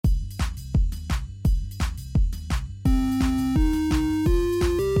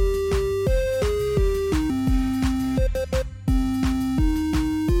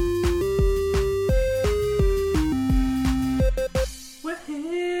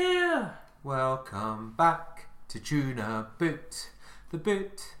Welcome back to Tuna Boot, the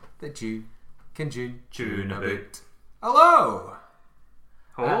boot that you can tune a boot. Hello!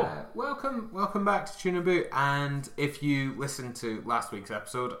 Welcome back to Tuna Boot. And if you listened to last week's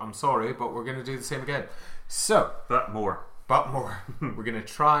episode, I'm sorry, but we're going to do the same again. But more. We're going to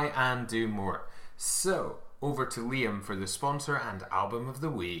try and do more. So, over to Liam for the sponsor and album of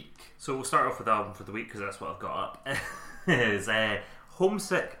the week. So we'll start off with the album for the week because that's what I've got up. Is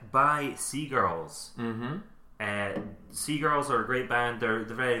Homesick by Seagirls. Seagirls are a great band. They're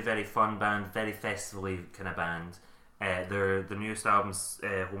very, very fun band, very festival-y kind of band. Their newest album,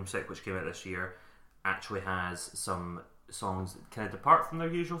 Homesick, which came out this year, actually has some songs that kind of depart from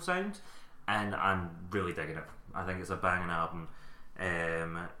their usual sound, and I'm really digging it. I think it's a banging album.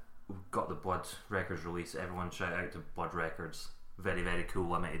 We've got the Blood Records release. Everyone shout out to Blood Records. Very, very cool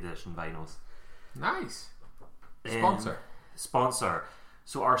limited edition vinyls. Nice. Sponsor.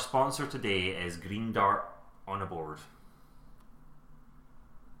 So our sponsor today is Green Dart on a Board.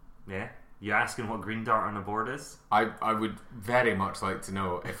 Yeah? You asking what Green Dart on a Board is? I would very much like to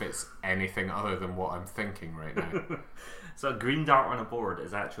know if it's anything other than what I'm thinking right now. So Green Dart on a Board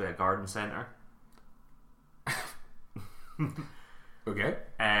is actually a garden centre. Okay.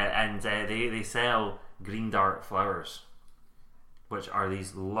 And they sell green dart flowers, which are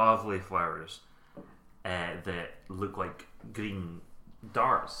these lovely flowers that look like green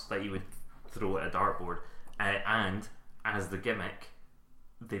darts that you would throw at a dartboard. And as the gimmick,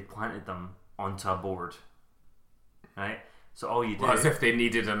 they planted them onto a board. Right? So all you do... Well, as if they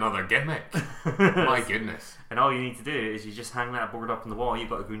needed another gimmick. My goodness. And all you need to do is you just hang that board up on the wall,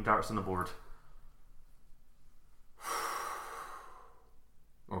 you've got the green darts on the board.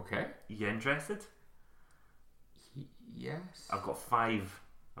 Okay. You interested? Yes. I've got five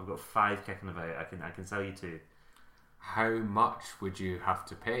kicking about. I can sell you two. How much would you have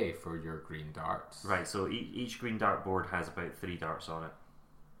to pay for your green darts? Right, so each green dart board has about 3 darts on it.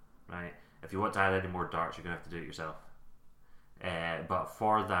 Right? If you want to add any more darts, you're going to have to do it yourself. But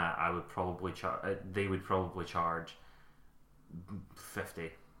for that, I would probably they would probably charge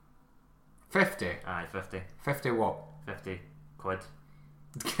 50. 50? Aye, 50. 50 what? 50 quid.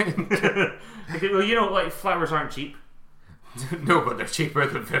 Well, you know, like, flowers aren't cheap. No, but they're cheaper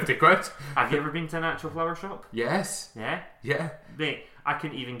than 50 quid. Have you ever been to an actual flower shop? Yes. Yeah? Yeah. Mate, I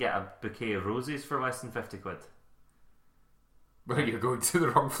couldn't even get a bouquet of roses for less than 50 quid. Well, you're going to the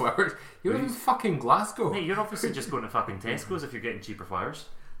wrong flowers. You're in fucking Glasgow. Mate, you're obviously just going to fucking Tesco's if you're getting cheaper flowers.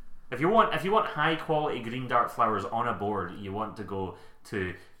 If you want high quality green dart flowers on a board, you want to go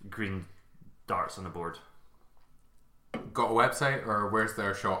to Green Darts on a Board. Got a website, or where's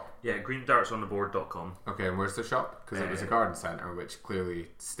their shop? Yeah, greendartsontheboard.com. Okay, and where's the shop? Because it was a garden centre, which clearly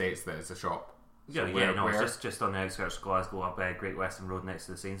states that it's a shop. So it's just on the outskirts of Glasgow, up Great Western Road next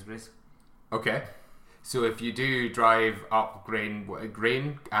to the Sainsbury's. Okay, so if you do drive up Grain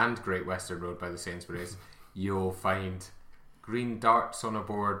and Great Western Road by the Sainsbury's, you'll find Green Darts on a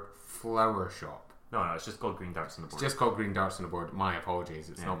Board flower shop. No, it's just called Green Darts on the Board. It's just called Green Darts on the Board. My apologies,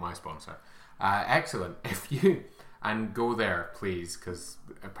 it's not my sponsor. Excellent. If you... And go there, please, because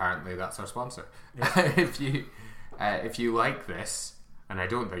apparently that's our sponsor. Yeah. If you like this, and I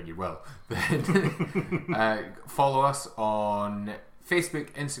don't think you will, then follow us on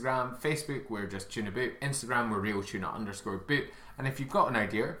Facebook, Instagram. Facebook, we're just Tuna Boot. Instagram, we're RealTuna_Boot. And if you've got an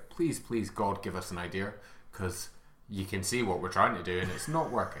idea, please, God, give us an idea, because you can see what we're trying to do, and it's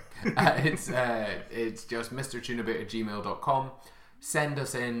not working. It's just mrtunaboot@gmail.com. Send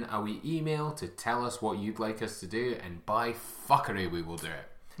us in a wee email to tell us what you'd like us to do, and by fuckery we will do it.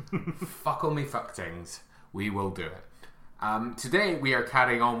 Fuckle me fuck things, we will do it. Today we are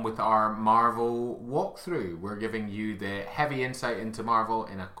carrying on with our Marvel walkthrough. We're giving you the heavy insight into Marvel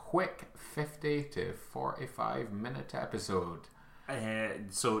in a quick 50 to 45 minute episode.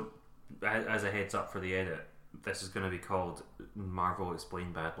 So, as a heads up for the edit, this is going to be called Marvel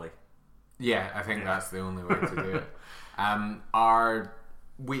Explained Badly. Yeah, I think that's the only way to do it.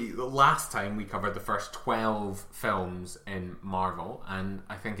 Last time we covered the first 12 films in Marvel, and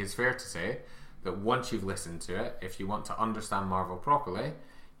I think it's fair to say that once you've listened to it, if you want to understand Marvel properly,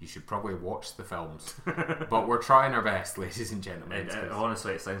 you should probably watch the films. But we're trying our best, ladies and gentlemen.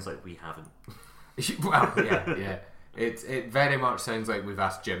 Honestly, it sounds like we haven't. Well, yeah. It very much sounds like we've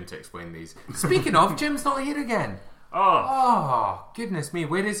asked Jim to explain these. Speaking of, Jim's not here again. Oh, goodness me.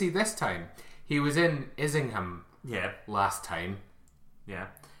 Where is he this time? He was in Isingham last time. Yeah.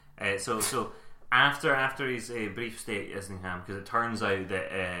 So after his brief stay at Isingham, because it turns out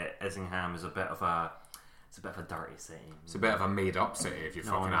that Isingham is a bit of a dirty city. It's a bit of a made up city, if you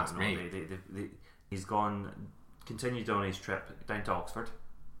fucking ask me. He's continued on his trip down to Oxford.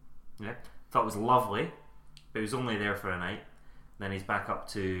 Yeah, thought it was lovely, but he was only there for a night. Then he's back up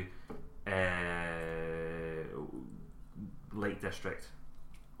to Lake District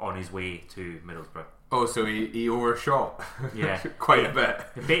on his way to Middlesbrough. Oh, so he overshot. Yeah, quite a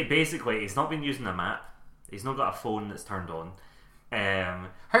bit. Basically, he's not been using the map. He's not got a phone that's turned on.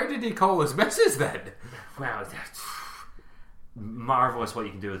 How did he call his missus then? Well, marvellous what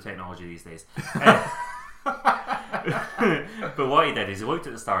you can do with technology these days. But what he did is he looked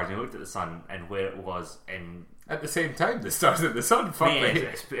at the stars, and he looked at the sun, and where it was in. At the same time, the stars and the sun. Fuck me.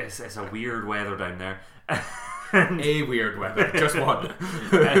 It's a weird weather down there. A weird weather, just one.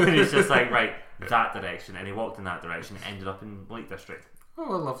 And he's just like, right, that direction, and he walked in that direction, ended up in Lake District.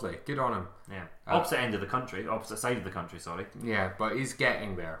 Oh, lovely. Good on him. Yeah, opposite side of the country. Sorry. Yeah, but he's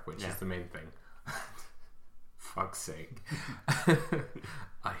getting there, which is the main thing. Fuck's sake.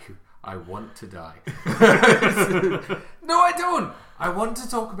 I want to die. No, I don't. I want to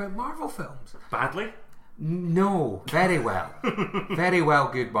talk about Marvel films. Badly? No, very well. Very well,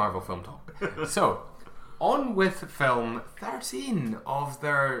 good Marvel film talk. So, on with film 13 of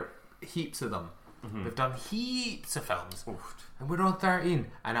their heaps of them. Mm-hmm. They've done heaps of films. Oof. And we're on 13.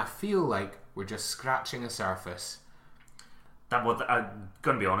 And I feel like we're just scratching the surface. I'm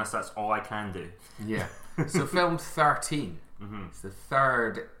going to be honest, that's all I can do. Yeah. So film 13. Mm-hmm. It's the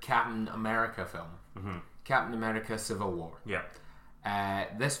third Captain America film. Mm-hmm. Captain America Civil War. Yeah.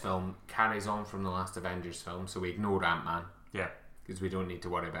 This film carries on from the last Avengers film, so we ignore Ant-Man. Yeah. Because we don't need to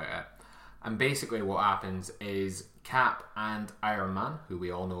worry about it. And basically what happens is Cap and Iron Man, who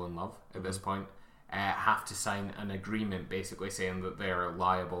we all know and love at this point, have to sign an agreement basically saying that they're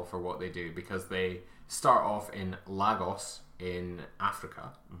liable for what they do, because they start off in Lagos in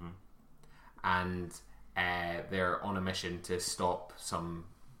Africa. Mm-hmm. And they're on a mission to stop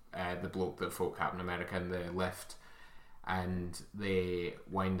the bloke that fought Captain America in the lift, and they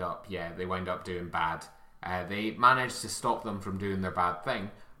wind up doing bad. They manage to stop them from doing their bad thing,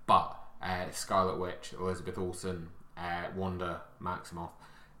 but Scarlet Witch, Elizabeth Olsen, Wanda Maximoff,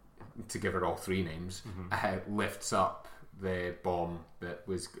 to give her all three names, lifts up the bomb that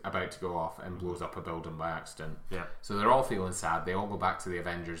was about to go off and blows up a building by accident. Yeah. So they're all feeling sad. They all go back to the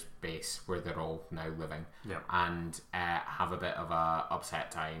Avengers base where they're all now living, and have a bit of a upset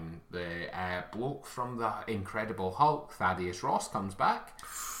time. The bloke from the Incredible Hulk, Thaddeus Ross, comes back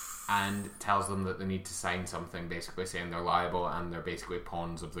and tells them that they need to sign something, basically saying they're liable and they're basically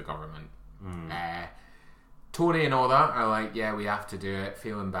pawns of the government. Tony and all that are like, yeah, we have to do it,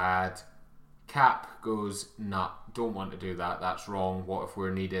 feeling bad. Cap goes, nah, don't want to do that, that's wrong. What if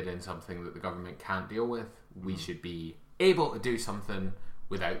we're needed in something that the government can't deal with? We should be able to do something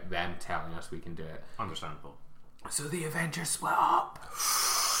without them telling us we can do it. Understandable. So the Avengers split up.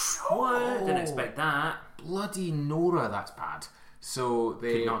 What? Didn't expect that. Bloody Nora, that's bad. So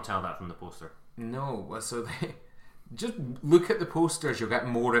they could not tell that from the poster. No, so they just look at the posters, you'll get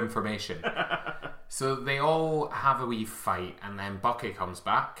more information. So they all have a wee fight, and then Bucky comes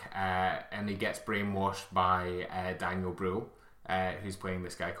back, and he gets brainwashed by Daniel Bruhl, who's playing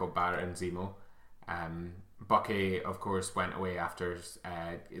this guy called Baron Zemo. Bucky, of course, went away after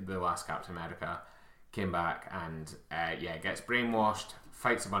the last Captain America, came back, and gets brainwashed,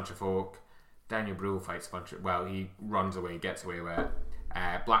 fights a bunch of folk. Daniel Bruhl fights a bunch of... Well, he runs away, gets away with it.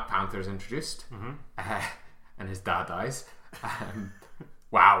 Black Panther's introduced, and his dad dies.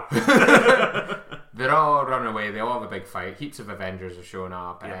 Wow. They're all running away, they all have a big fight. Heaps of Avengers are showing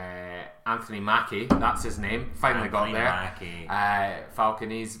up. Anthony Mackie, that's his name, finally got there. Falcon,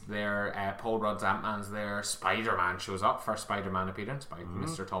 he's there. Paul Rudd's Ant-Man's there. Spider-Man shows up, first Spider-Man appearance by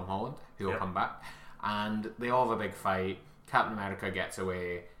Mr. Tom Holland, who will come back. And they all have a big fight. Captain America gets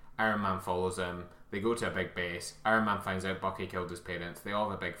away, Iron Man follows him. They go to a big base. Iron Man finds out Bucky killed his parents. They all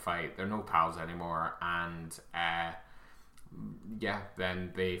have a big fight. They're no pals anymore. And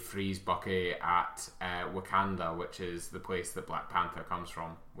then they freeze Bucky at Wakanda, which is the place that Black Panther comes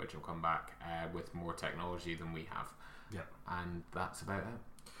from, which will come back with more technology than we have. Yep. And that's about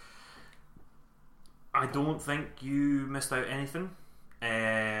it. I don't think you missed out anything.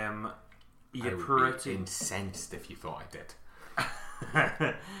 You're pretty incensed if you thought I did.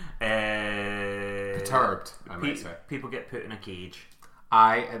 Perturbed, I might say. People get put in a cage.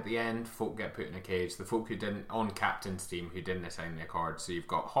 At the end, folk get put in a cage. The folk who didn't, on Captain's team, who didn't assign the accord. So you've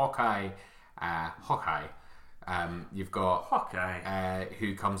got Hawkeye, you've got Hawkeye,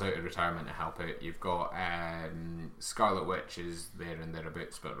 who comes out of retirement to help out. You've got Scarlet Witch is there and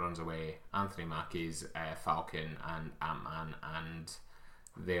thereabouts but runs away. Anthony Mackie's Falcon and Ant-Man, and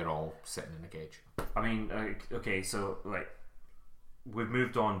they're all sitting in a cage. I mean, okay, so like we've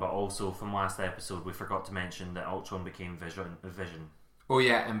moved on, but also from last episode we forgot to mention that Ultron became Vision. Oh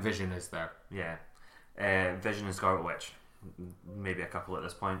yeah, and Vision is there. Yeah. Vision and Scarlet Witch. Maybe a couple at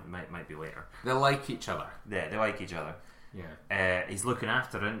this point. Might be later. They like each other. Yeah, they like each other. Yeah. He's looking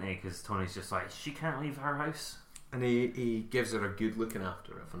after her, isn't he? Because Tony's just like, she can't leave her house. And he gives her a good looking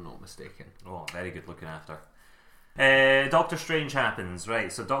after, if I'm not mistaken. Oh, very good looking after. Doctor Strange happens, right?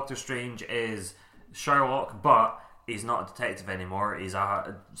 So Doctor Strange is Sherlock, but he's not a detective anymore. He's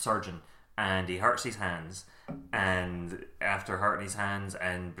a surgeon, and he hurts his hands. And after hurting his hands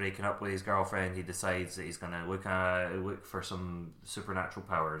and breaking up with his girlfriend, he decides that he's going to look for some supernatural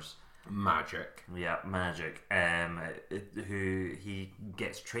powers. Magic. Yeah, magic. Who he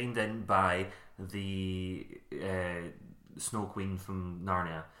gets trained in by the Snow Queen from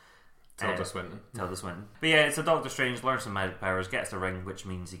Narnia. Tilda Swinton. But yeah, so Doctor Strange learns some magic powers, gets the ring, which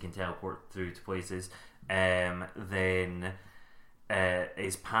means he can teleport through to places. Then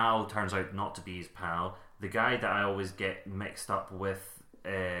his pal turns out not to be his pal. The guy that I always get mixed up with,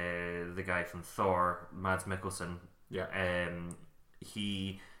 the guy from Thor, Mads Mikkelsen. Yeah.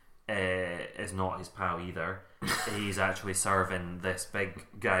 He is not his pal either. He's actually serving this big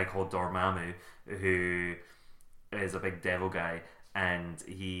guy called Dormammu, who is a big devil guy, and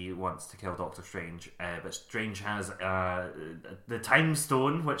he wants to kill Doctor Strange. But Strange has the Time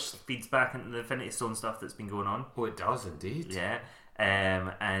Stone, which feeds back into the Infinity Stone stuff that's been going on. Oh, it does indeed. Yeah.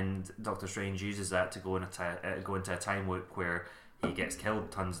 And Doctor Strange uses that to go into a time loop where he gets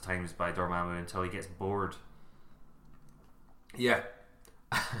killed tons of times by Dormammu until he gets bored. Yeah.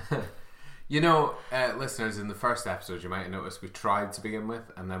 You know, listeners, in the first episode, you might have noticed we tried to begin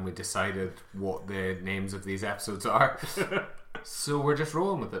with, and then we decided what the names of these episodes are. So we're just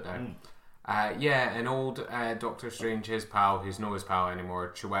rolling with it now. Yeah, an old Doctor Strange, his pal, who's not his pal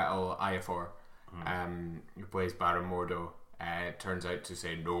anymore, Chiwetel Ejiofor, who plays Baron Mordo, turns out to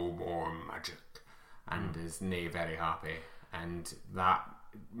say no more magic, and is nae very happy, and that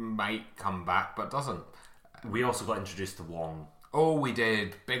might come back, but doesn't. We also got introduced to Wong. Oh, we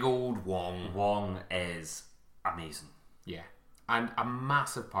did. Big old Wong. Wong is amazing. Yeah. And a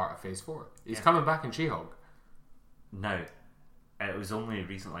massive part of Phase 4. He's coming back in She-Hulk. No. It was only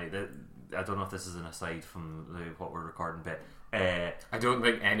recently. I don't know if this is an aside from what we're recording, but... I don't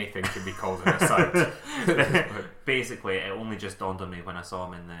think anything can be called an aside. Basically, it only just dawned on me when I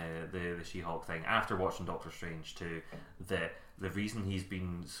saw him in the She-Hulk thing, after watching Doctor Strange 2, that the reason he's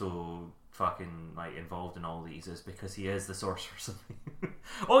been so fucking involved in all these is because he is the Sorcerer Supreme.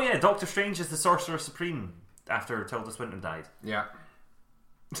 Oh yeah, Doctor Strange is the Sorcerer Supreme after Tilda Swinton died. Yeah.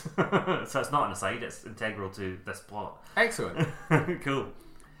 So it's not an aside, it's integral to this plot. Excellent. Cool.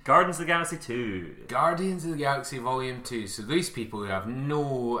 Guardians of the Galaxy 2. Guardians of the Galaxy Volume 2. So these people who have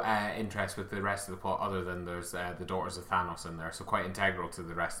no interest with the rest of the plot, other than there's the Daughters of Thanos in there, so quite integral to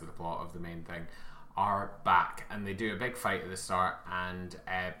the rest of the plot of the main thing, are back, and they do a big fight at the start, and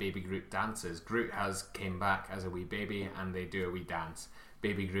Baby Groot dances. Groot has came back as a wee baby, and they do a wee dance.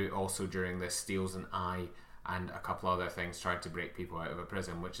 Baby Groot also during this steals an eye and a couple other things, trying to break people out of a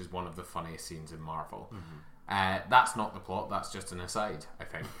prison, which is one of the funniest scenes in Marvel. That's not the plot, that's just an aside, I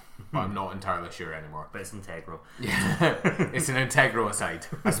think, but I'm not entirely sure anymore. But it's integral. Yeah, it's an integral aside,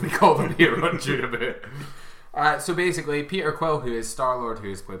 as we call them here on Judaboot. So basically, Peter Quill, who is Star-Lord,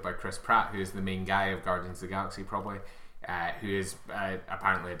 who is played by Chris Pratt, who is the main guy of Guardians of the Galaxy, probably, who is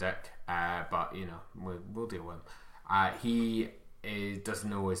apparently a dick, but, you know, we'll deal with him. He doesn't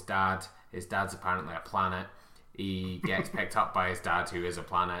know his dad. His dad's apparently a planet. He gets picked up by his dad, who is a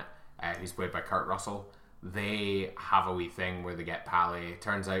planet, who's played by Kurt Russell. They have a wee thing where they get pally.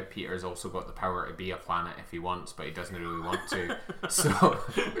 Turns out Peter's also got the power to be a planet if he wants, but he doesn't really want to. So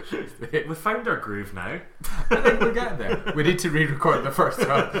we found our groove now. I think we're getting there. We need to re-record the first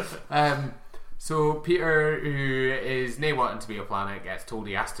one. So Peter, who is nae wanting to be a planet, gets told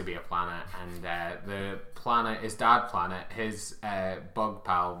he has to be a planet, and the planet, his dad planet, his bug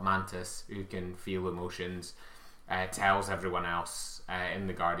pal Mantis, who can feel emotions, tells everyone else in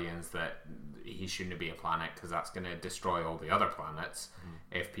the Guardians that he shouldn't be a planet because that's going to destroy all the other planets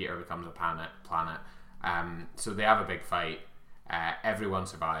if Peter becomes a planet. So they have a big fight. Everyone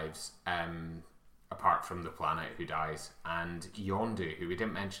survives apart from the planet who dies, and Yondu, who we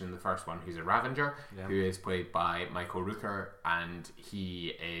didn't mention in the first one, who's a Ravager, who is played by Michael Rooker, and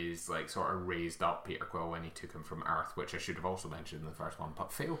he is sort of raised up Peter Quill when he took him from Earth, which I should have also mentioned in the first one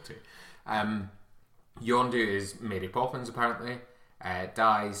but failed to. Yondu is Mary Poppins, apparently.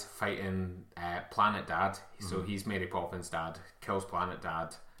 Dies fighting Planet Dad. So he's Mary Poppins' dad, kills Planet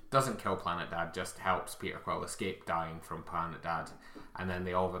Dad, doesn't kill Planet Dad, just helps Peter Quill escape dying from Planet Dad, and then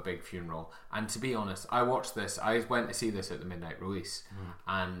they all have a big funeral. And to be honest, I watched this, I went to see this at the midnight release,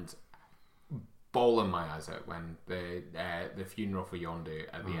 and bawling my eyes out when the funeral for Yondu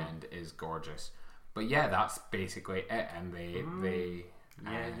at the end is gorgeous. But yeah, that's basically it. And they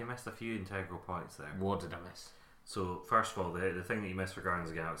you missed a few integral points there. What did I miss? So first of all, the thing that you missed for Guardians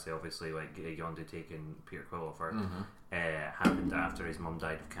of the Galaxy, obviously, like Yondu taking Peter Quill over, happened after his mum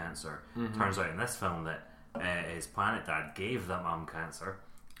died of cancer. Turns out in this film that his planet dad gave that mum cancer.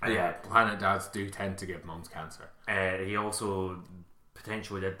 Planet dads do tend to give mums cancer. He also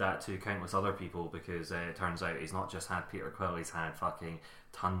potentially did that to countless other people, because it turns out he's not just had Peter Quill, he's had fucking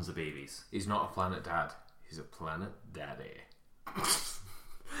tons of babies. He's not a planet dad, he's a planet daddy.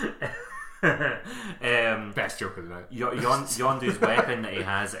 Best joke of the night. Yondu's weapon that he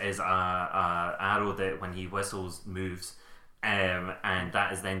has is a arrow that when he whistles moves, and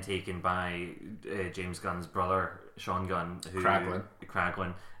that is then taken by James Gunn's brother Sean Gunn,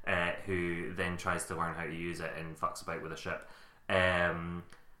 Kraglin, who then tries to learn how to use it and fucks about with a ship.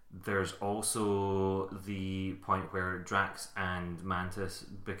 There's also the point where Drax and Mantis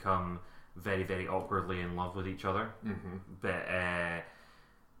become very, very awkwardly in love with each other. But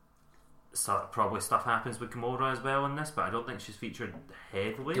probably stuff happens with Gamora as well in this, but I don't think she's featured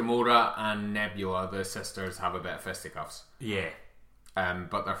heavily. Gamora and Nebula, the sisters, have a bit of fisticuffs. Yeah.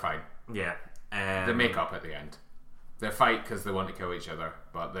 But they're fine. Yeah. They make up at the end. They fight because they want to kill each other,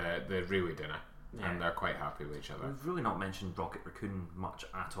 but they really didn't. Yeah. And they're quite happy with each other. We've really not mentioned Rocket Raccoon much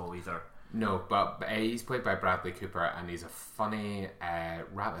at all either. No, but he's played by Bradley Cooper, and he's a funny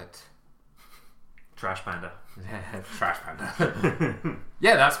rabbit. Trash Panda. Trash Panda.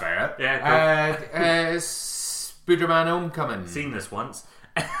 Yeah, that's fair. Yeah, cool. Spider-Man Homecoming. Seen this once.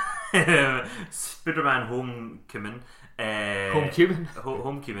 Spider-Man Homecoming.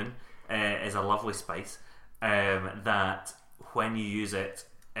 Homecoming is a lovely spice that, when you use it,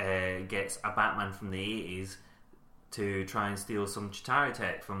 gets a Batman from the 80s to try and steal some Chitauri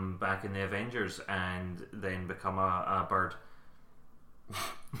tech from back in the Avengers, and then become a bird.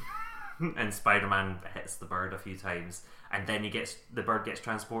 And Spider-Man hits the bird a few times, and then the bird gets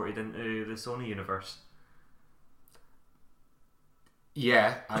transported into the Sony universe.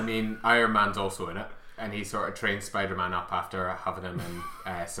 Yeah, I mean, Iron Man's also in it, and he sort of trains Spider-Man up after having him in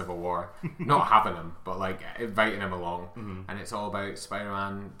Civil War. Not having him, but like inviting him along. And it's all about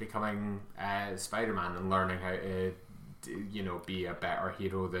Spider-Man becoming Spider-Man and learning how to, be a better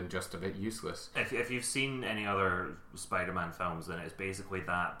hero than just a bit useless. If you've seen any other Spider-Man films, then it's basically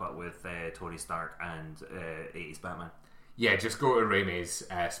that, but with Tony Stark and 80s Batman. Yeah, just go to Raimi's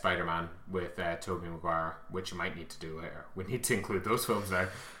Spider-Man with Tobey Maguire, which you might need to do later. We need to include those films now.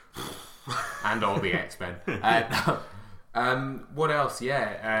 And all the X-Men. What else?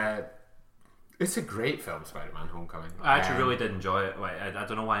 Yeah, it's a great film, Spider-Man Homecoming. I actually really did enjoy it. I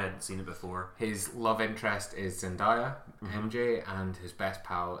don't know why I hadn't seen it before. His love interest is Zendaya, MJ, and his best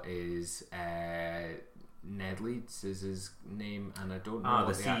pal is Ned Leeds is his name, and I don't know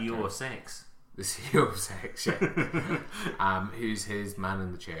the CEO of Sex. The CEO of Sex, yeah. Who's his man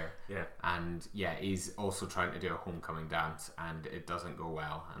in the chair. Yeah. And yeah, he's also trying to do a homecoming dance, and it doesn't go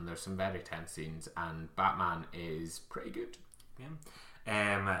well, and there's some very tense scenes, and Batman is pretty good.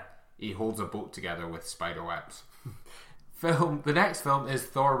 Yeah. He holds a boat together with spider webs. The next film is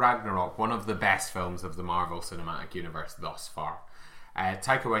Thor Ragnarok, one of the best films of the Marvel Cinematic Universe thus far.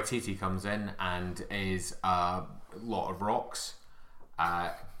 Taika Waititi comes in and is a lot of rocks.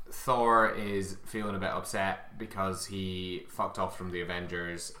 Thor is feeling a bit upset because he fucked off from the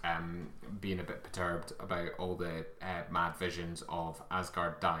Avengers, being a bit perturbed about all the mad visions of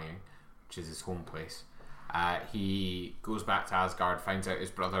Asgard dying, which is his home place. He goes back to Asgard, finds out his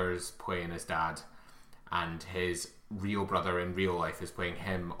brother's playing his dad, and his real brother in real life is playing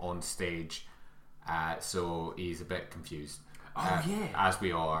him on stage. So he's a bit confused. As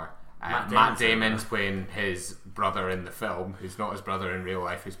we all are. Matt Damon's playing his brother in the film, who's not his brother in real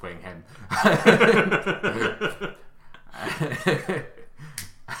life, who's playing him.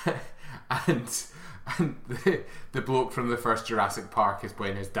 and the bloke from the first Jurassic Park is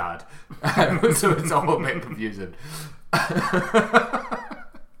playing his dad. So it's all a bit confusing.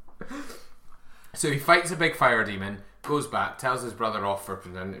 So he fights a big fire demon, goes back, tells his brother off for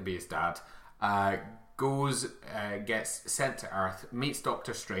pretending to be his dad, gets sent to Earth, meets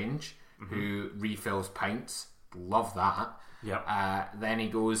Doctor Strange, who refills pints. Love that. Yep. Then he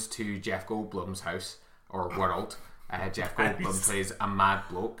goes to Jeff Goldblum's house, or world. Jeff Goldblum plays a mad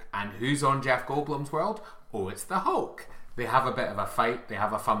bloke. And who's on Jeff Goldblum's world? Oh, it's the Hulk. They have a bit of a fight. They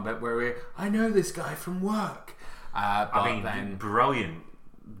have a fun bit where I know this guy from work. Then brilliant.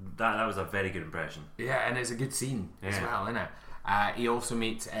 That was a very good impression. Yeah, and it's a good scene as well, isn't it? He also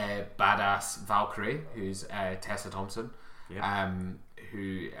meets badass Valkyrie, who's Tessa Thompson,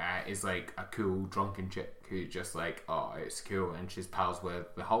 who is like a cool drunken chick who just like, oh, it's cool, and she's pals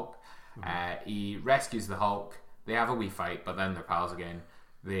with the Hulk. He rescues the Hulk. They have a wee fight, but then they're pals again.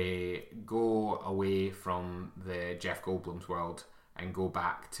 They go away from the Jeff Goldblum's world and go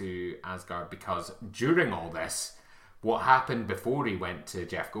back to Asgard, because during all this, what happened before he went to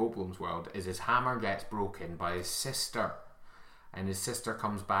Jeff Goldblum's world is his hammer gets broken by his sister, and his sister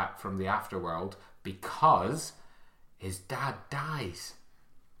comes back from the afterworld because his dad dies.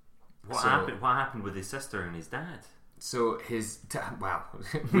 What happened with his sister and his dad? So well,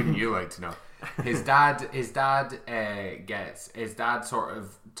 wouldn't you like to know? His dad sort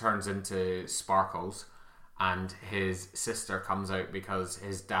of turns into Sparkles, and his sister comes out because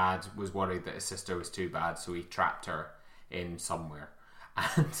his dad was worried that his sister was too bad, so he trapped her in somewhere.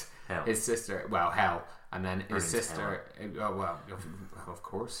 And hell. His sister, hell. And then his sister, of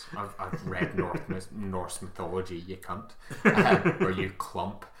course, I've read Norse mythology, you cunt, or you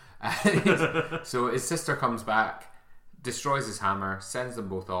clump. So his sister comes back, destroys his hammer, sends them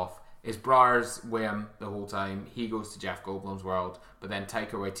both off. His brother's with him the whole time. He goes to Jeff Goldblum's world, but then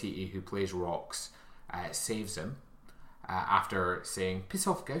Taika Waititi, who plays Rox, saves him after saying "piss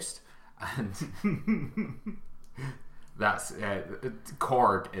off, ghost," and that's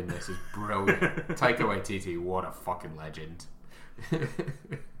Korg in this is brilliant. Taika Waititi, what a fucking legend.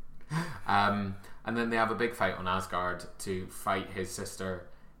 And then they have a big fight on Asgard to fight his sister.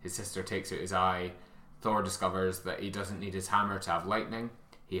 His sister takes out his eye. Thor discovers that he doesn't need his hammer to have lightning.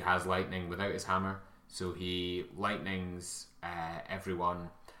 He has lightning without his hammer, so he lightnings everyone,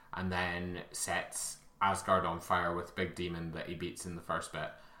 and then sets Asgard on fire with Big Demon that he beats in the first bit,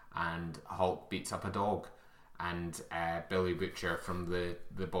 and Hulk beats up a dog, and Billy Butcher from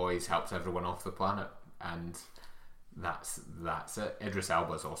the boys helps everyone off the planet, and that's it. Idris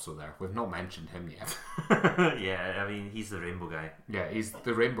Elba's also there. We've not mentioned him yet. Yeah, I mean, he's the rainbow guy. Yeah, he's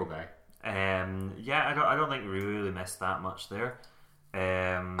the rainbow guy. I don't think we really missed that much there.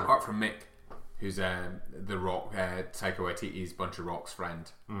 Apart from Mick, who's the Rock, Taika Waititi's Bunch of Rocks friend.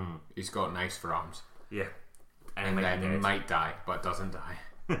 He's got nice forearms. Yeah, and then might die, but doesn't die.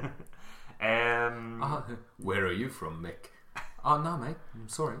 Where are you from, Mick? Oh no, mate. I'm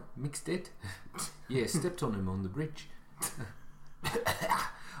sorry, Mick's dead. Yeah, stepped on him on the bridge.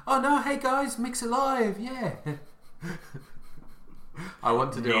 Oh no, hey guys, Mick's alive. Yeah. I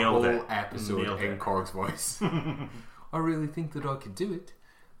want to do a whole episode in Korg's voice. I really think that I could do it,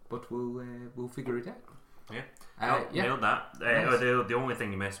 but we'll figure it out. Yeah, nailed that. Nice. The only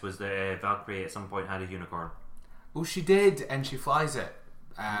thing you missed was that Valkyrie at some point had a unicorn. Oh, she did, and she flies it.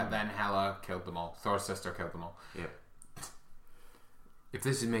 Then Hela killed them all. Thor's sister killed them all. Yeah. If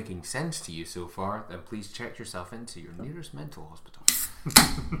this is making sense to you so far, then please check yourself into your nearest mental hospital.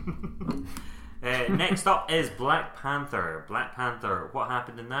 Next up is Black Panther. Black Panther. What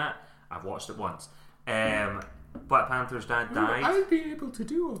happened in that? I've watched it once. Black Panther's dad died. I'd be able to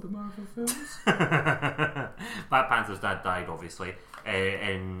do all the Marvel films. Black Panther's dad died, obviously,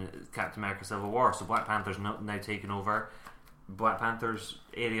 in Captain America: Civil War. So Black Panther's now taken over Black Panther's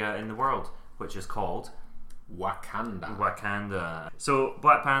area in the world, which is called Wakanda. So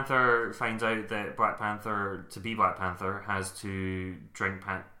Black Panther finds out that to be Black Panther, has to drink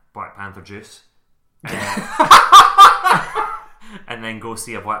Black Panther juice, and then go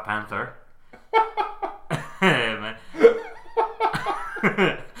see a Black Panther.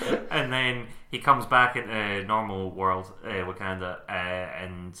 And then he comes back into normal world, Wakanda,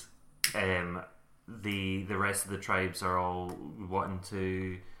 and the rest of the tribes are all wanting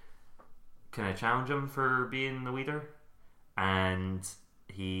to kind of challenge him for being the leader, and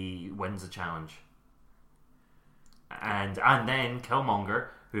he wins the challenge. And then Killmonger,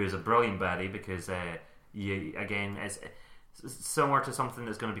 who is a brilliant baddie, because again, it's similar to something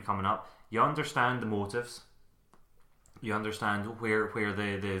that's going to be coming up. You understand the motives, you understand where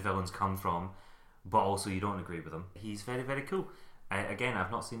the villains come from, but also you don't agree with them. He's very, very cool. Again, I've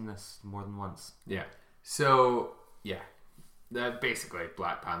not seen this more than once. Yeah. So basically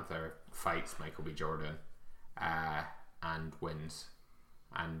Black Panther fights Michael B. Jordan and wins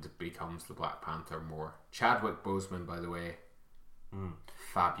and becomes the Black Panther more. Chadwick Boseman, by the way,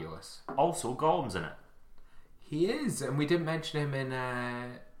 fabulous. Also, Gollum's in it. He is, and we didn't mention him in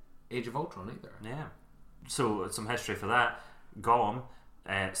Age of Ultron either. Yeah. So some history for that. Gollum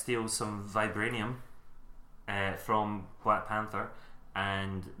steals some vibranium from Black Panther,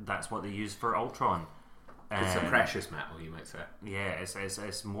 and that's what they use for Ultron. It's a precious metal, you might say. Yeah,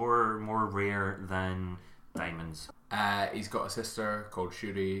 it's more rare than diamonds. He's got a sister called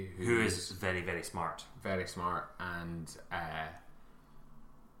Shuri who is very, very smart. Very smart, and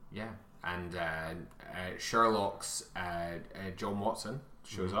And Sherlock's John Watson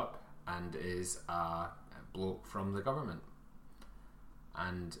shows up and is a bloke from the government.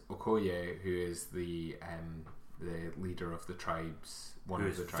 And Okoye, who is the leader of the tribes,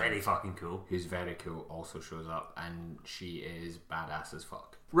 who's very fucking cool, who's very cool, also shows up, and she is badass as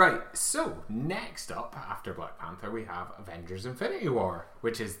fuck. Right, so next up after Black Panther we have Avengers Infinity War,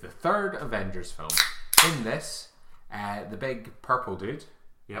 which is the third Avengers film. In this, the big purple dude,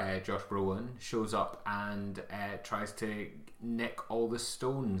 Josh Brolin, shows up and tries to nick all the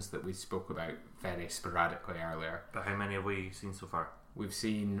stones that we spoke about very sporadically earlier. But how many have we seen so far? We've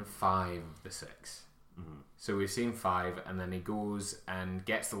seen 5 of the 6. Mm-hmm. So we've seen 5, and then he goes and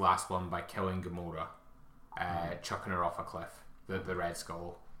gets the last one by killing Gamora, chucking her off a cliff. The Red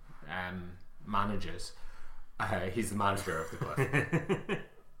Skull manages. He's the manager of the cliff.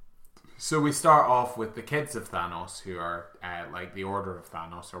 So we start off with the kids of Thanos, who are like the Order of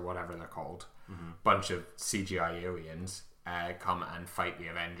Thanos, or whatever they're called. Mm-hmm. Bunch of CGI aliens come and fight the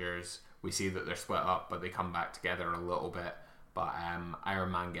Avengers. We see that they're split up, but they come back together a little bit. But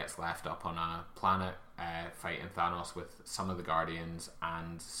Iron Man gets left up on a planet fighting Thanos with some of the Guardians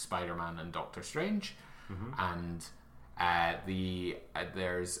and Spider-Man and Doctor Strange. Mm-hmm. And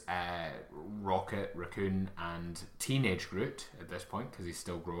there's Rocket, Raccoon, and Teenage Groot at this point, because he's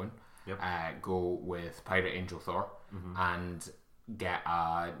still growing. Yep. Go with Pirate Angel Thor, mm-hmm. and get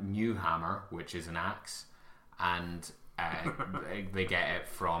a new hammer, which is an axe, and they get it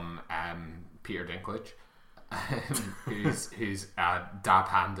from Peter Dinklage. who's a dab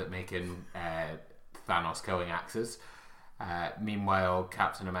hand at making Thanos killing axes. Meanwhile,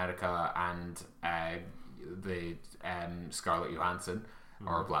 Captain America and the Scarlett Johansson,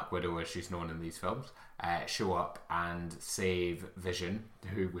 or Black Widow as she's known in these films, show up and save Vision,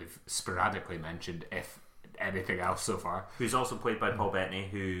 who we've sporadically mentioned, if anything else so far. Who's also played by Paul Bettany,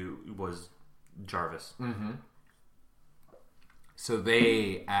 who was Jarvis. Mm-hmm. So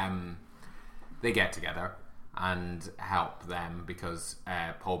they get together and help them because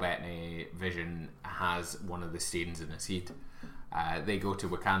Paul Bettany, Vision, has one of the stains in his head. They go to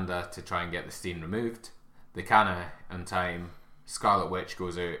Wakanda to try and get the stain removed. They can't in time. Scarlet Witch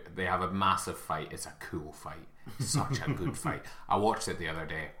goes out. They have a massive fight. It's a cool fight. Such a good fight. I watched it the other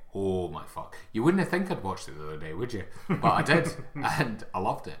day. Oh my fuck. You wouldn't think I'd watched it the other day, would you? But I did. And I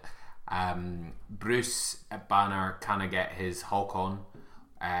loved it. Bruce Banner kind of get his Hulk on.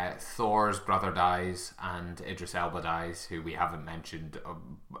 Thor's brother dies and Idris Elba dies, who we haven't mentioned.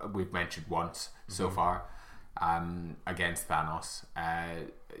 We've mentioned once so far, against Thanos.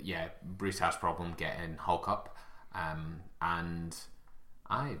 Bruce has problem getting Hulk up, and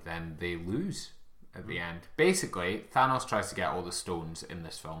then they lose at the end. Basically, Thanos tries to get all the stones in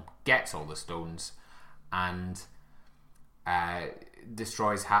this film, gets all the stones, and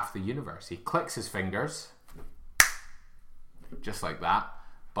destroys half the universe. He clicks his fingers, just like that.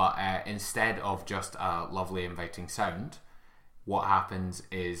 But instead of just a lovely inviting sound, what happens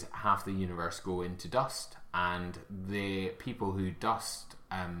is half the universe go into dust, and the people who dust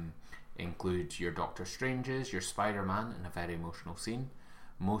include your Doctor Stranges, your Spider-Man in a very emotional scene,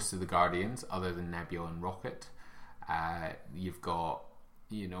 most of the Guardians other than Nebula and Rocket. You've got,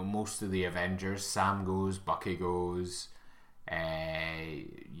 most of the Avengers. Sam goes, Bucky goes,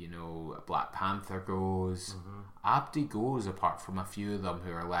 Black Panther goes. Abdi goes, apart from a few of them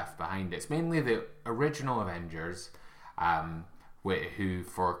who are left behind. It's mainly the original Avengers who,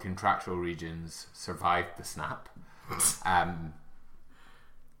 for contractual reasons, survived the snap.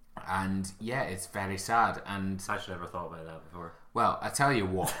 And yeah, it's very sad. And I actually never thought about that before. Well, I tell you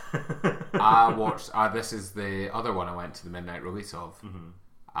what, I watched. This is the other one I went to the midnight release of,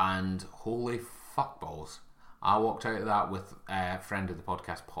 and holy fuckballs! I walked out of that with a friend of the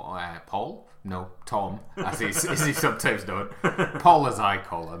podcast, Tom, as he's sometimes known. Paul, as I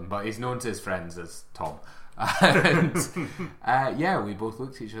call him, but he's known to his friends as Tom. And we both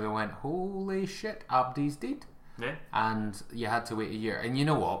looked at each other and went, holy shit, Abdi's dead. Yeah. And you had to wait a year. And you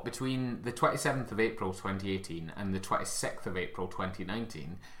know what? Between the 27th of April 2018 and the 26th of April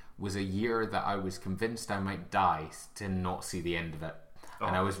 2019 was a year that I was convinced I might die to not see the end of it.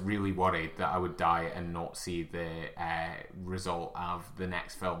 And I was really worried that I would die and not see the result of the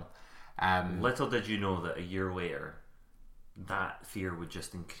next film. Little did you know that a year later, that fear would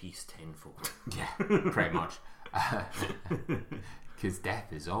just increase tenfold. Yeah, pretty much. Because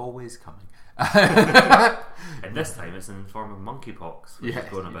death is always coming. And this time it's in the form of monkeypox, which is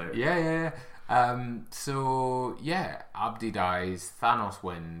going about. Yeah. Abdi dies, Thanos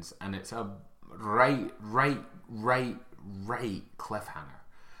wins, and it's a right cliffhanger.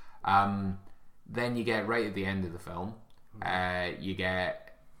 Then you get right at the end of the film, you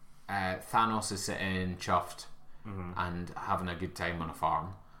get Thanos is sitting chuffed and having a good time on a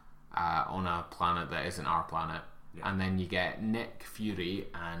farm on a planet that isn't our planet. Yeah. And then you get Nick Fury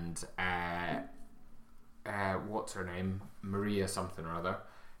and what's her name? Maria something or other,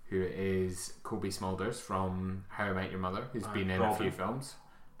 who is Kobe Smulders from How I Met Your Mother, who's been in a few films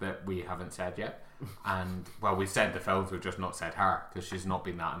that we haven't said yet. And, well, we've said the films, we've just not said her, because she's not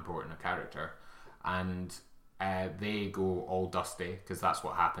been that important a character. And they go all dusty, because that's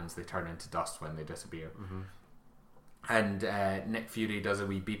what happens. They turn into dust when they disappear. And Nick Fury does a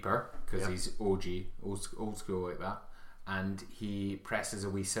wee beeper, because he's OG, old school like that. And he presses a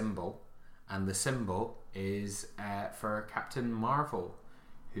wee symbol, and the symbol is for Captain Marvel,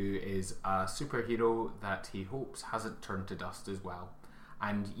 who is a superhero that he hopes hasn't turned to dust as well.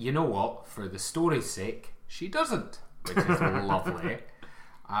 And you know what? For the story's sake, she doesn't, which is lovely.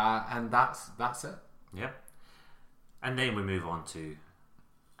 And that's it. Yep. And then we move on to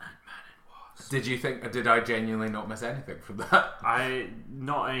Ant-Man and Wasp. Did I genuinely not miss anything from that?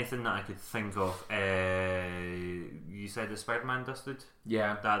 Not anything that I could think of. You said the Spider-Man dusted?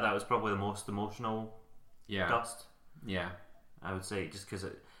 Yeah. That was probably the most emotional dust. Yeah. I would say, just because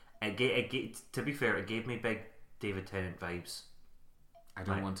to be fair, it gave me big David Tennant vibes. I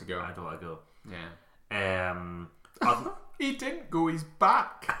don't want to go. I don't want to go. Yeah. He didn't go. He's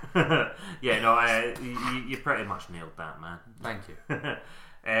back. Yeah, no. You pretty much nailed that, man. Thank you.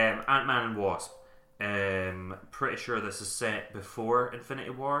 Ant-Man and Wasp. Pretty sure this is set before Infinity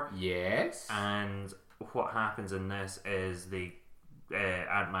War. Yes. And what happens in this is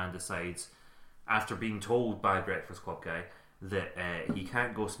Ant-Man decides, after being told by Breakfast Club guy that he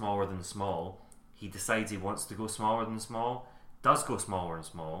can't go smaller than small, he decides he wants to go smaller than small. Does go smaller and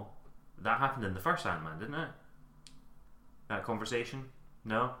small. That happened in the first Ant-Man, didn't it? That conversation?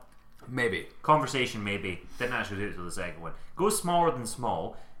 No? Maybe. Conversation, maybe. Didn't actually do it till the second one. Goes smaller than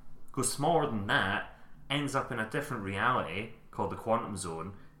small. Goes smaller than that. Ends up in a different reality called the Quantum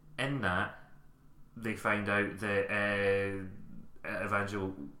Zone. In that, they find out that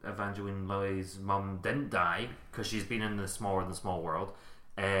Evangeline Lilly's mum didn't die because she's been in the smaller than small world.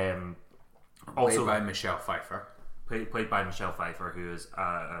 Also played by Michelle Pfeiffer. Played by Michelle Pfeiffer, who is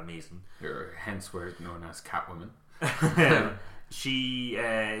amazing. Hence we're known as Catwoman. She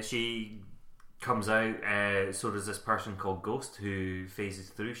comes out, so does this person called Ghost, who phases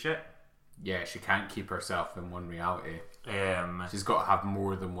through shit. Yeah, she can't keep herself in one reality. She's got to have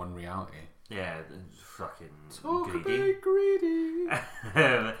more than one reality. Yeah, fucking Talk greedy. About greedy.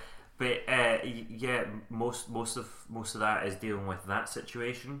 But yeah, most of that is dealing with that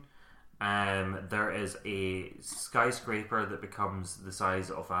situation. There is a skyscraper that becomes the size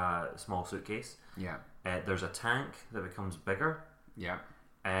of a small suitcase. Yeah. There's a tank that becomes bigger. Yeah.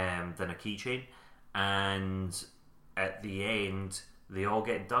 Than a keychain, and at the end they all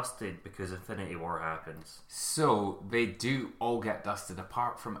get dusted because Infinity War happens. So they do all get dusted,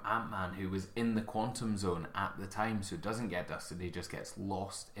 apart from Ant-Man, who was in the Quantum Zone at the time, so doesn't get dusted. He just gets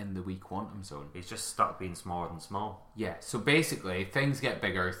lost in the wee Quantum Zone. He's just stuck being smaller than small. Yeah, so basically things get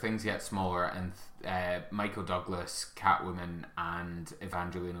bigger, things get smaller, and Michael Douglas, Catwoman, and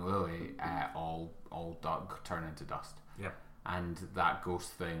Evangeline Lilly all turn into dust. Yep. And that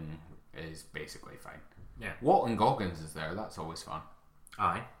ghost thing is basically fine. Yeah. Walton Goggins is there, that's always fun.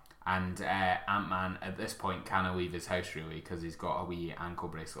 Aye. And Ant-Man at this point can't leave his house really, because he's got a wee ankle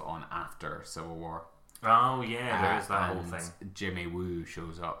bracelet on after Civil War. Oh yeah, there is that whole thing. Jimmy Woo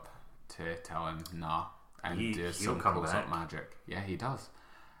shows up to tell him nah, and does some close-up magic. Yeah, he does.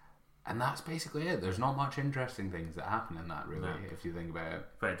 And that's basically it. There's not much interesting things that happen in that really, if you think about it.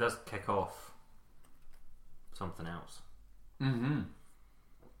 But it does kick off something else. Mm-hmm.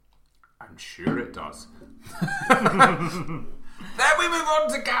 I'm sure it does. Then we move on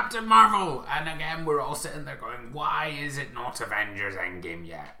to Captain Marvel, and again we're all sitting there going, why is it not Avengers Endgame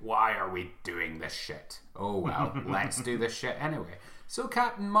yet? Why are we doing this shit? Oh well, let's do this shit anyway. So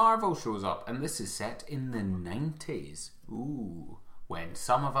Captain Marvel shows up, and this is set in the 90s. Ooh, when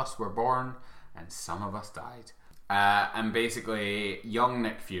some of us were born and some of us died. And basically, young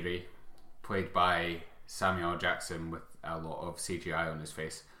Nick Fury, played by Samuel L. Jackson with a lot of CGI on his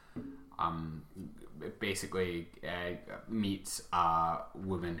face, basically meets a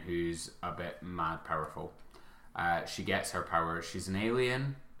woman who's a bit mad powerful. She gets her powers. She's an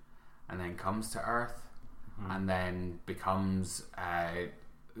alien, and then comes to Earth, and then becomes a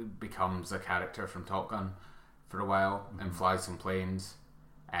character from Top Gun for a while, and flies some planes.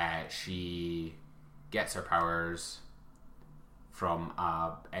 She gets her powers from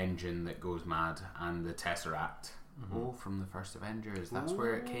a engine that goes mad, and the Tesseract. Oh, from the first Avengers. That's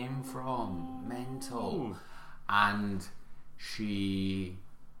where it came from. Mental. And she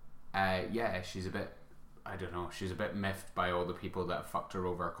she's a bit, I don't know, she's a bit miffed by all the people that fucked her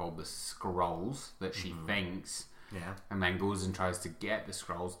over called the Skrulls that she thinks. Yeah. And then goes and tries to get the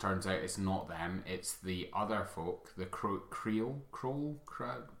Skrulls. Turns out it's not them, it's the other folk, the Krull? The Krull.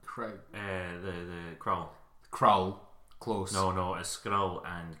 Krull. Close. No, it's Skrull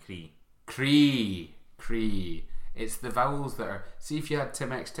and Kree. It's the vowels that are... See, if you had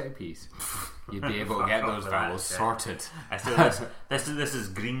Tim X Tippies, you'd be able to get those vowels sorted. This is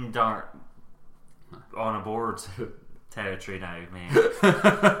Green Dart on a board territory now, mate.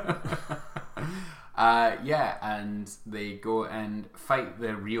 And they go and fight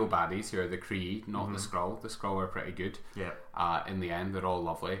the real baddies, who are the Kree, not the Skrull. The Skrull are pretty good. Yeah. In the end, they're all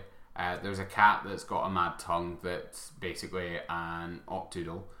lovely. There's a cat that's got a mad tongue that's basically an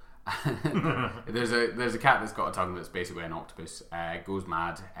octoodle. there's a cat that's got a tongue that's basically an octopus. Goes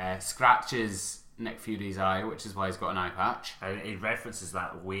mad. Scratches Nick Fury's eye, which is why he's got an eye patch. He references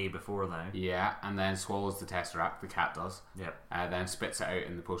that way before now. Yeah, and then swallows the Tesseract. The cat does. Yep. Then spits it out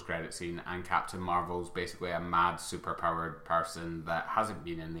in the post-credit scene. And Captain Marvel's basically a mad, super-powered person that hasn't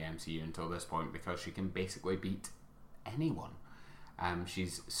been in the MCU until this point because she can basically beat anyone.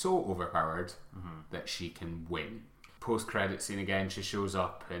 She's so overpowered that she can win. Post-credit scene again, she shows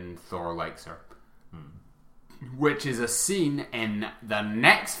up and Thor likes her. Which is a scene in the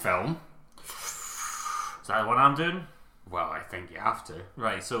next film. Is that what I'm doing? Well, I think you have to.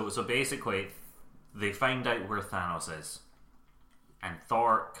 Right, so basically, they find out where Thanos is. And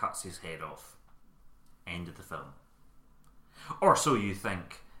Thor cuts his head off. End of the film. Or so you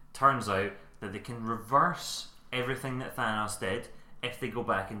think. Turns out that they can reverse everything that Thanos did if they go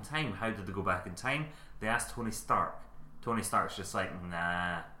back in time. How did they go back in time? They asked Tony Stark. Tony Stark's just like,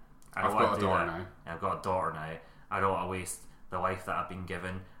 nah, I've got a daughter now. I've got a daughter now. I don't want to waste the life that I've been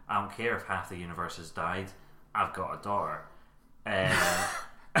given. I don't care if half the universe has died. I've got a daughter.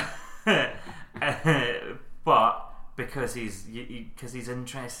 But because he's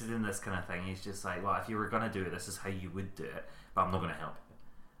interested in this kind of thing, he's just like, well, if you were going to do it, this is how you would do it. But I'm not going to help you.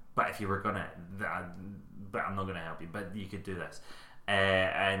 But if you were going to... But I'm not going to help you. But you could do this.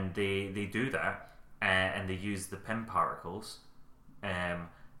 And they do that. And they use the Pym particles.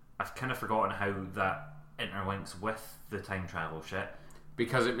 I've kind of forgotten how that interlinks with the time travel shit.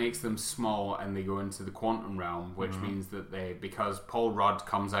 Because it makes them small and they go into the quantum realm, which means that because Paul Rudd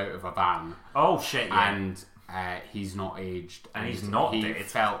comes out of a van. Oh shit! Yeah. And he's not aged, and he's not he dead.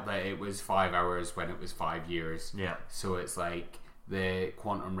 Felt that it was 5 hours when it was 5 years. Yeah. So it's like the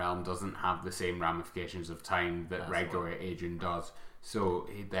quantum realm doesn't have the same ramifications of time that regular aging does. So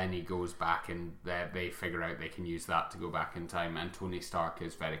then he goes back and they figure out they can use that to go back in time. And Tony Stark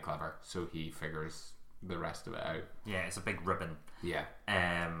is very clever, so he figures the rest of it out. Yeah, it's a big ribbon. Yeah.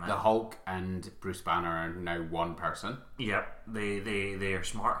 The Hulk and Bruce Banner are now one person. Yep. They are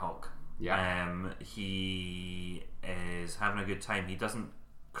Smart Hulk. Yeah. He is having a good time. He doesn't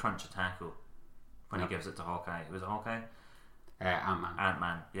crunch a tackle when he gives it to Hawkeye. Was it Hawkeye? Ant-Man.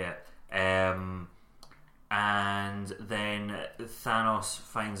 Ant-Man, yeah. And then Thanos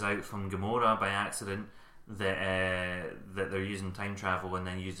finds out from Gamora by accident that they're using time travel, and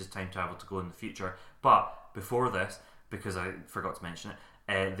then uses time travel to go in the future. But before this, because I forgot to mention it,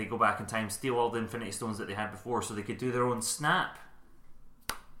 they go back in time, steal all the Infinity Stones that they had before, so they could do their own snap.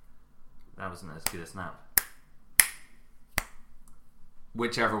 That wasn't as good a snap.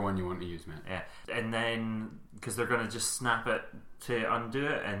 Whichever one you want to use, mate. Yeah, and then because they're going to just snap it to undo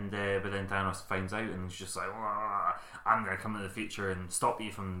it, and but then Thanos finds out and he's just like, I'm going to come into the future and stop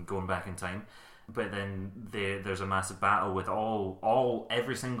you from going back in time. But then there's a massive battle with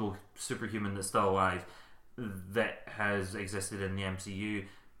every single superhuman that's still alive that has existed in the MCU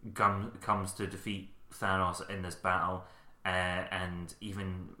comes to defeat Thanos in this battle, and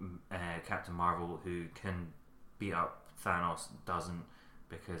even Captain Marvel, who can beat up Thanos, doesn't,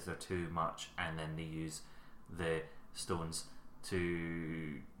 because they're too much, and then they use the stones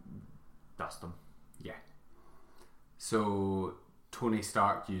to dust them. Yeah. So Tony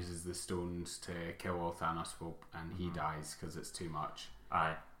Stark uses the stones to kill all Thanos folk, and he dies because it's too much.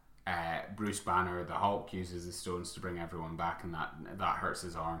 Aye. Bruce Banner, the Hulk, uses the stones to bring everyone back, and that hurts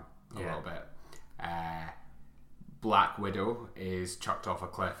his arm a little bit. Black Widow is chucked off a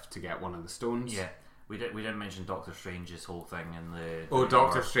cliff to get one of the stones. Yeah. We didn't mention Doctor Strange's whole thing in the...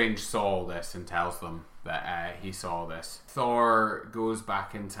 Doctor Strange saw this and tells them that he saw this. Thor goes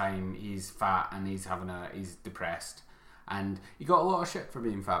back in time. He's fat and he's depressed, and he got a lot of shit for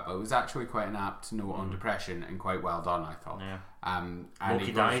being fat, but it was actually quite an apt note on depression and quite well done, I thought. Yeah. And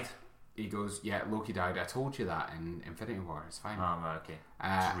Loki died. he goes, yeah, Loki died. I told you that in Infinity War. It's fine. Oh, right, okay.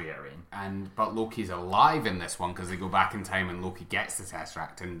 Just reiterating. But Loki's alive in this one because they go back in time and Loki gets the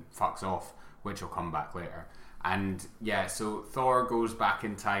Tesseract and fucks off, which will come back later. And yeah, so Thor goes back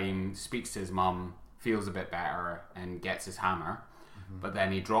in time, speaks to his mum, feels a bit better, and gets his hammer. But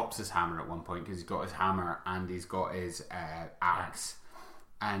then he drops his hammer at one point because he's got his hammer and he's got his axe.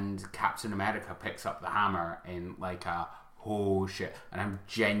 And Captain America picks up the hammer in like a oh shit, and I'm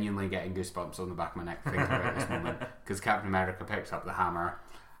genuinely getting goosebumps on the back of my neck thinking about this moment because Captain America picks up the hammer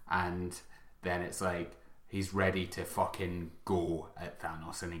and then it's like he's ready to fucking go at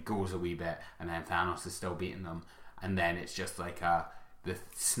Thanos, and he goes a wee bit and then Thanos is still beating them, and then it's just like the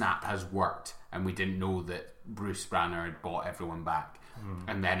snap has worked and we didn't know that Bruce Banner had bought everyone back.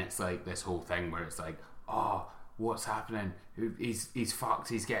 And then it's like this whole thing where it's like, oh, what's happening? He's fucked.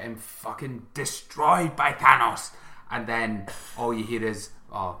 He's getting fucking destroyed by Thanos. And then all you hear is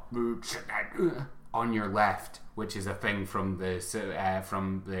on your left, which is a thing from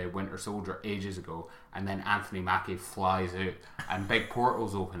the Winter Soldier ages ago. And then Anthony Mackie flies out, and big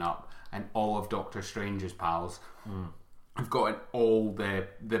portals open up, and all of Doctor Strange's pals have gotten all the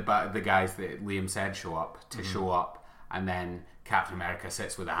guys that Liam said show up, and then Captain America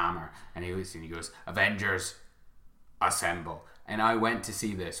sits with a hammer, and he goes, Avengers, assemble. And I went to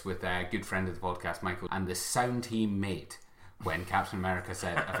see this with a good friend of the podcast, Michael, and the sound he made when Captain America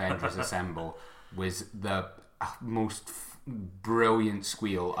said Avengers assemble was the most brilliant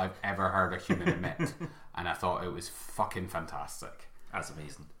squeal I've ever heard a human emit. And I thought it was fucking fantastic. That's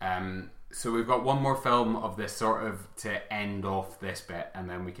amazing. So we've got one more film of this sort of to end off this bit, and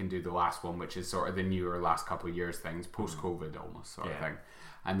then we can do the last one, which is sort of the newer last couple of years things, post-COVID almost sort of thing.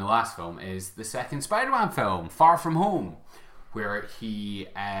 And the last film is the second Spider-Man film, Far From Home, where he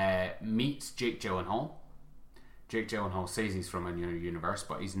meets Jake Gyllenhaal. Jake Gyllenhaal says he's from a new universe,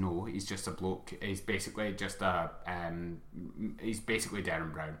 but he's just a bloke. He's basically just he's basically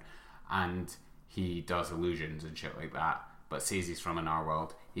Darren Brown, and he does illusions and shit like that, but says he's from an our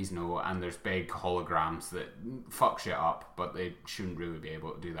world. He's no, and there's big holograms that fuck shit up, but they shouldn't really be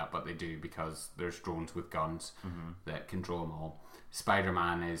able to do that, but they do because there's drones with guns that control them all.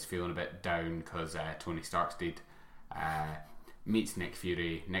 Spider-Man is feeling a bit down because Tony Stark's dead. Meets Nick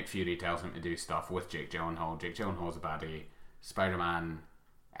Fury. Nick Fury tells him to do stuff with Jake Gyllenhaal. Jake Gyllenhaal's a baddie. Spider-Man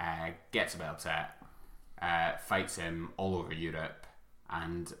gets a bit upset, fights him all over Europe,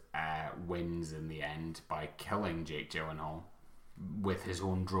 and wins in the end by killing Jake Gyllenhaal with his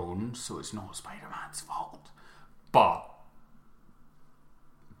own drone, so it's not Spider-Man's fault. But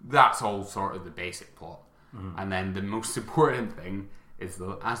that's all sort of the basic plot. And then the most important thing is,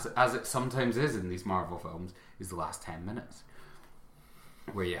 as it sometimes is in these Marvel films, is the last 10 minutes.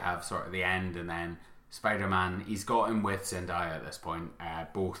 Where you have sort of the end, and then Spider-Man, he's got him with Zendaya at this point,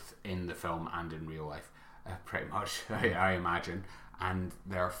 both in the film and in real life, pretty much, I imagine. And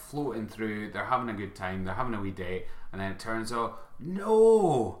they're floating through, they're having a good time, they're having a wee day, and then it turns out,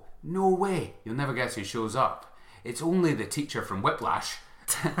 no way, you'll never guess who shows up. It's only the teacher from Whiplash.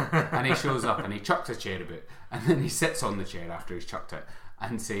 And he shows up and he chucks a chair about, and then he sits on the chair after he's chucked it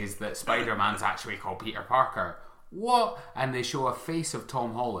and says that Spider-Man's actually called Peter Parker. What? And they show a face of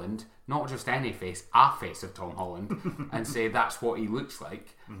Tom Holland, not just any face, a face of Tom Holland, and say that's what he looks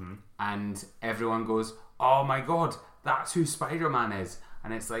like. And everyone goes, oh my god, that's who Spider-Man is.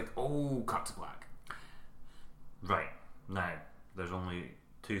 And it's like, oh, cut to black. Right. Now, there's only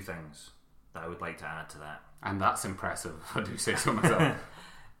two things that I would like to add to that. And that's impressive, I do say so myself.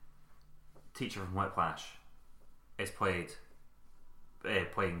 Teacher from Whiplash is playing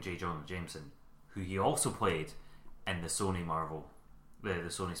J. Jonah Jameson, who he also played in the Sony Marvel, the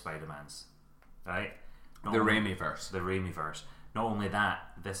Sony Spider-Mans, right? The Raimi-verse. The Raimi-verse. Not only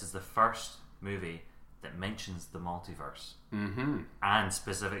that, this is the first movie that mentions the multiverse, and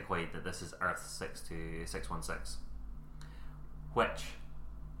specifically that this is Earth 616, which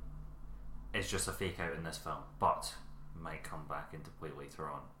is just a fake out in this film, but might come back into play later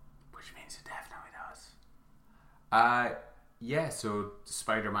on. Which means it definitely does. Yeah, so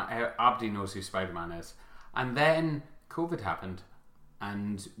Spider-Man, Abdi knows who Spider-Man is. And then COVID happened,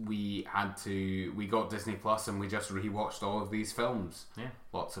 and we got Disney Plus, and we just rewatched all of these films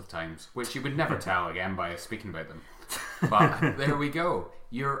lots of times, which you would never tell again by speaking about them. But there we go.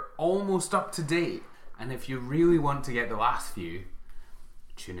 You're almost up to date, and if you really want to get the last few,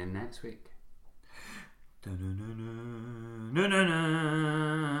 tune in next week.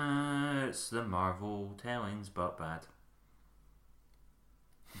 It's the Marvel tellings, but bad.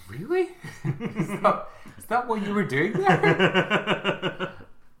 Really? Is that what you were doing there?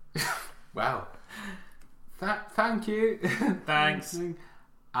 Wow. Thank you. Thanks.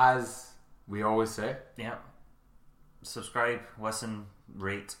 As we always say. Yeah. Subscribe, listen,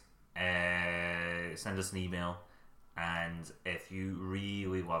 rate, send us an email, and if you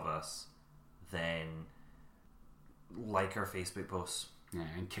really love us, then like our Facebook posts. Yeah,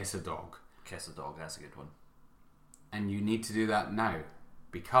 and kiss a dog. Kiss a dog, that's a good one. And you need to do that now,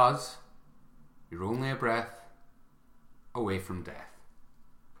 because you're only a breath away from death.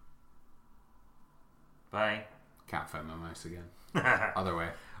 Bye. Can't find my mouse again. Other way.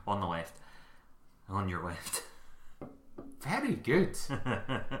 On the left. On your left. Very good.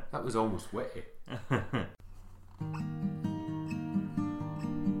 That was almost witty.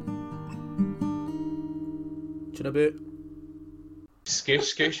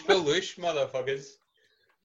 Skoosh, skoosh, baloosh, motherfuckers.